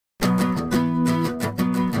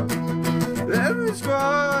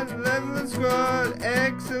leveling squad,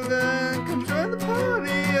 excellent. Come join the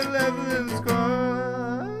party, a leveling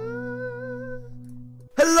squad.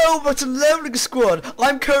 Hello, but a leveling squad.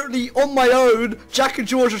 I'm currently on my own. Jack and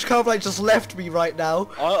George just kind of like just left me right now.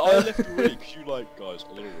 I left you really because you like, guys, I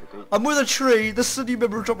don't know where to go. I'm with a tree. This is a new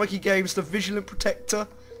member of Drop Monkey Games, the Vigilant Protector.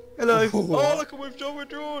 Hello. Oh, look, we've John with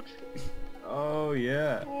George. Oh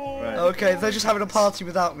yeah. Right. Okay, they're just having a party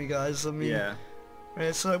without me, guys. I mean, Yeah.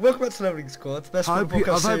 Right, so welcome back to Leveling Squad, the best I football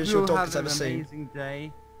podcast series your dog has ever an seen. amazing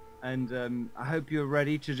day, and I hope you're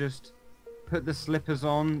ready to just put the slippers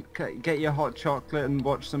on, get your hot chocolate, and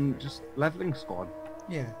watch some just Leveling Squad.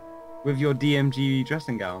 Yeah. With your DMG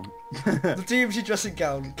dressing gown. The DMG dressing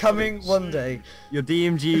gown coming one day. Your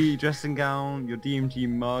DMG dressing gown, your DMG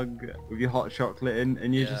mug with your hot chocolate in,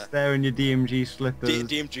 and you're just there in your DMG slippers.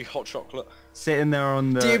 DMG hot chocolate. Sitting there on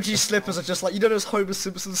the... DMG slippers are just like, you know those Homer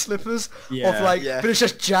Simpson slippers? Yeah. Of like, Yeah. but it's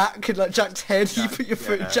just Jack, and like Jack's head, you put your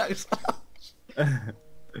foot in Jack's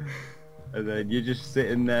And then you're just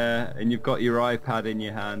sitting there, and you've got your iPad in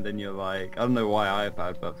your hand, and you're like, I don't know why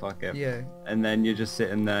iPad, but fuck it. Yeah. And then you're just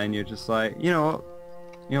sitting there, and you're just like, you know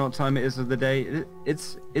what time it is of the day?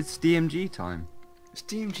 It's DMG time. It's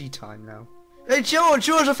DMG time now. Hey George,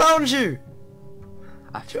 I found you!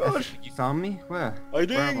 George! You found me? Where? I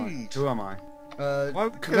Where am I? didn't. Who am I?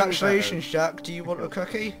 Congratulations Jack, do you want a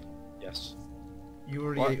cookie? Yes. You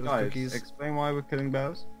already What, ate those guys, cookies. explain why we're killing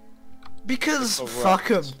bears. Because, It's fuck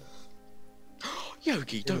 'em.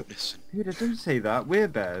 Yogi, don't listen. Peter, don't say that. We're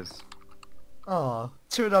bears. Aw,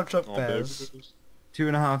 2.5 drunk Oh, bears. baby.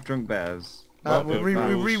 2.5 drunk bears. We're Well,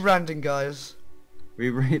 rebranding, guys.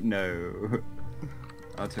 No.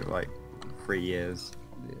 That took like 3 years.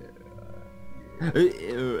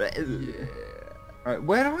 Right,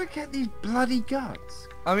 where do I get these bloody guts?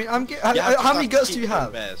 I mean, how many guts do you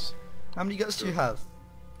have? Bears. How many guts do you have?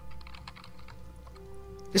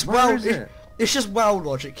 It's Where is it? It's just WoW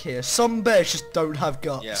logic here. Some bears just don't have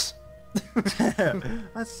guts.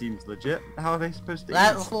 That seems legit. How are they supposed to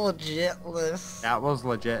That's eat? legitless. That was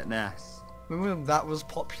legitness. Remember when that was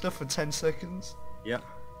popular for 10 seconds? Yep.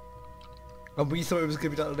 And we thought it was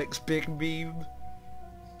gonna be like the next big meme.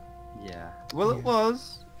 Yeah. Well, Yeah. it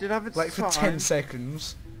was. Did have its Like for time. 10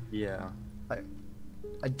 seconds. Yeah. Like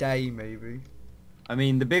a day maybe. I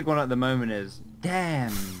mean, the big one at the moment is,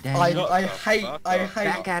 damn. I hate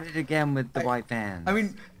Back at it again with the white van. I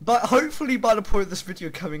mean, but hopefully by the point of this video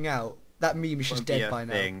coming out, that meme is just Won't be dead a by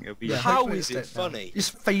now. thing. It'll be Yeah, How hopefully is it's it dead now. funny? It's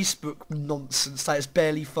Facebook nonsense that is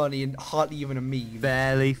barely funny and hardly even a meme.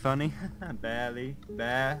 barely funny. barely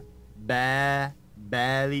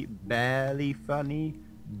funny.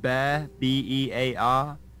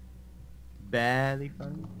 B-E-A-R. Barely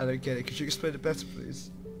funny. I don't get it. Could you explain it better,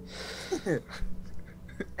 please?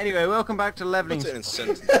 Anyway, welcome back to Leveling. Put it in a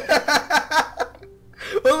sentence.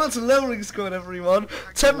 Well, that's a Leveling Squad, everyone.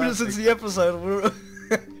 10 minutes into the episode, we're...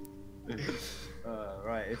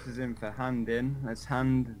 Right, this is in for hand in. Let's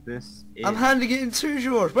hand this in. I'm handing it in to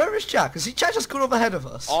George. Where is Jack? Is he Jack just gone off ahead of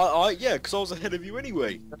us? Yeah, because I was ahead of you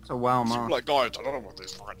anyway. That's a wow So mark. like, guys, I don't know what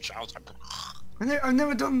this fucking shouts. I've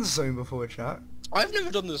never done the zone before, Jack. I've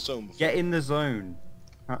never done this zone before. Get in the zone.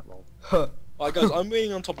 Huh. Alright, guys, I'm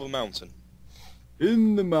being on top of a mountain.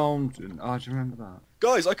 In the mountain. Oh, do you remember that?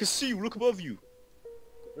 Guys, I can see you. Look above you.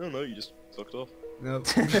 I don't know. You just fucked off. Nope.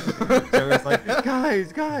 So it's like,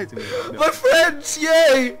 guys. No. My friends,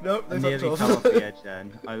 yay! Nope, I they nearly fucked fell off. off the edge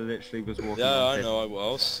then. I literally was walking Yeah, on I it. know. I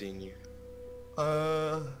was seeing you.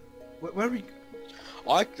 Where are we?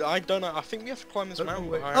 I don't know. I think we have to climb this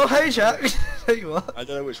mountain. Oh, hey, Jack. There you are. I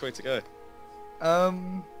don't know which way to go.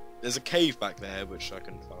 There's a cave back there which I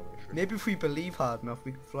couldn't find my way through. Maybe if we believe hard enough,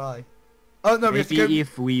 we can fly. Oh no, we have to go. Maybe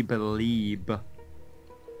if we believe.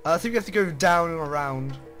 I think we have to go down and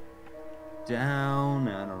around. Down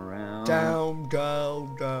and around. Down.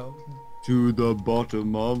 To the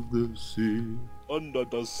bottom of the sea. Under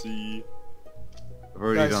the sea. I've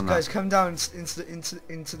already done Guys, that. come down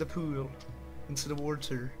into the pool, into the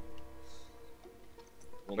water.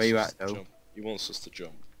 Where you at, though? He wants us to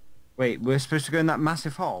jump. Wait, we're supposed to go in that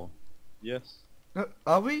massive hole? Yes.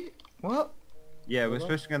 Are we? What? Yeah, we're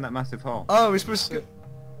supposed to go in that massive hole. Oh, we're supposed to go.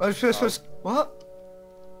 Oh, we're supposed. What?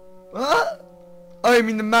 What? Oh, you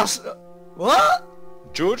mean the mass? What?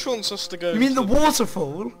 George wants us to go. You mean the to...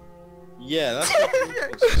 waterfall? Yeah, that's what George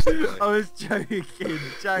wants us to do. I was joking.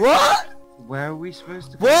 What? Where are we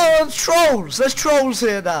supposed to go? Whoa, trolls! There's trolls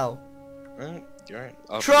here now. Right, you're right.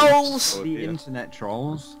 Trolls! Oh, The yeah. internet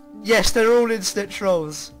trolls. Yes, they're all instant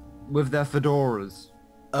trolls. With their fedoras.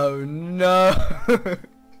 Oh no!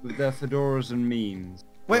 With their fedoras and memes.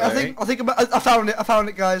 Wait, I found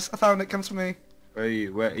it, guys. I found it. Come to me. Where are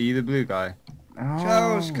you? Where are you the blue guy? Oh.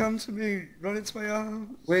 Charles, come to me. Run into my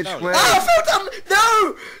arms. Which Charles. way? Ah, I fell down!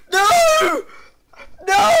 No! No!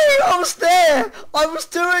 No! I was there! I was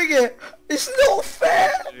doing it! It's not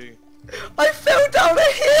fair! I fell down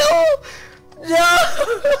a hill! No!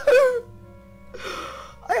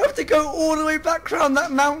 I have to go all the way back around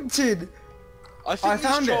that mountain! I think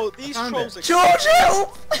found it. these I found trolls it. George,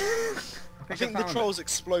 help! I think the trolls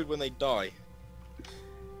explode when they die.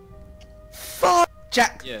 Fuck!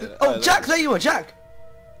 Jack! Yeah, Oh, Jack, there you are, Jack!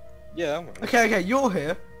 Yeah, I'm right. Okay, you're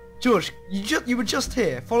here. George, you were just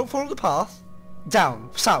here. Follow the path. Down,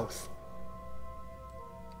 south.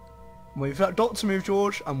 I'm waiting for that dot to move,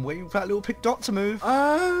 George. I'm waiting for that little pink dot to move.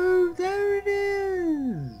 Oh, there it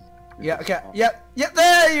is. Yeah, okay. Yep,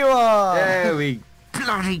 there you are! There we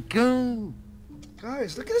bloody go.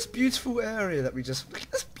 Guys, look at this beautiful area that we just... Look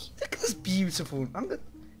at this beautiful...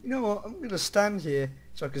 you know what? I'm gonna stand here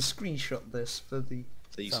so I can screenshot this for the...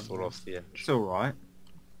 These fall off the edge. It's alright.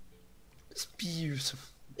 It's beautiful.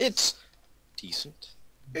 It's decent.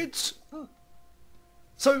 It's...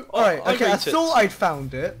 So, alright, I okay, I rate it. thought I'd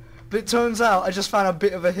found it, but it turns out I just found a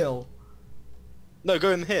bit of a hill. No,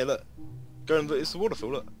 go in here, look. Go in, it's the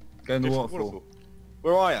waterfall, look. Go in the Go for waterfall.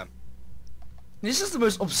 Where I am. This is the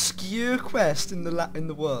most obscure quest in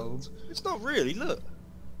the world. It's not really, look.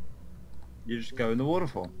 You just go in the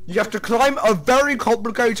waterfall. You have to climb a very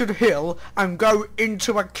complicated hill and go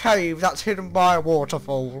into a cave that's hidden by a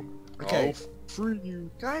waterfall. Okay. I'll free you.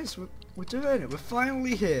 Guys, we're doing it. We're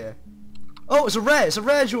finally here. Oh, it's a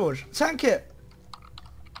rare, George. Tank it.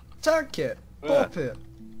 Tank it. Where? Pop it.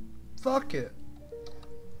 Fuck it.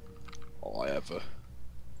 Oh,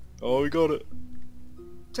 Oh, we got it.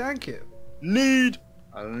 Tank it. Need.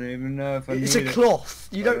 I don't even know if I need It's it. a cloth.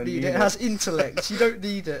 You I don't don't need need it. It it. has intellect. You don't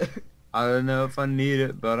need it. I don't know if I need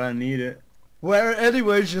it, but I need it. Wear it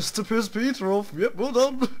anyway just to piss Peter off. Yep, well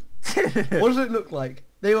done. What does it look like?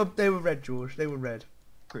 They were red, George. They were red.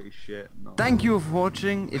 Pretty shit. Thank you for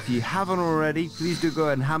watching. If you haven't already, please do go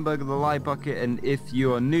ahead and hamburger the like bucket. And if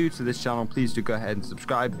you are new to this channel, please do go ahead and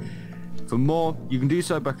subscribe. For more, you can do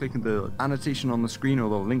so by clicking the annotation on the screen or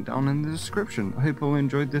the link down in the description. I hope you all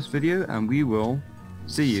enjoyed this video, and we will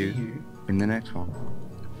see you in the next one.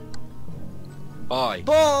 Bye.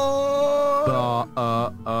 Bye.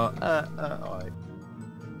 Bye.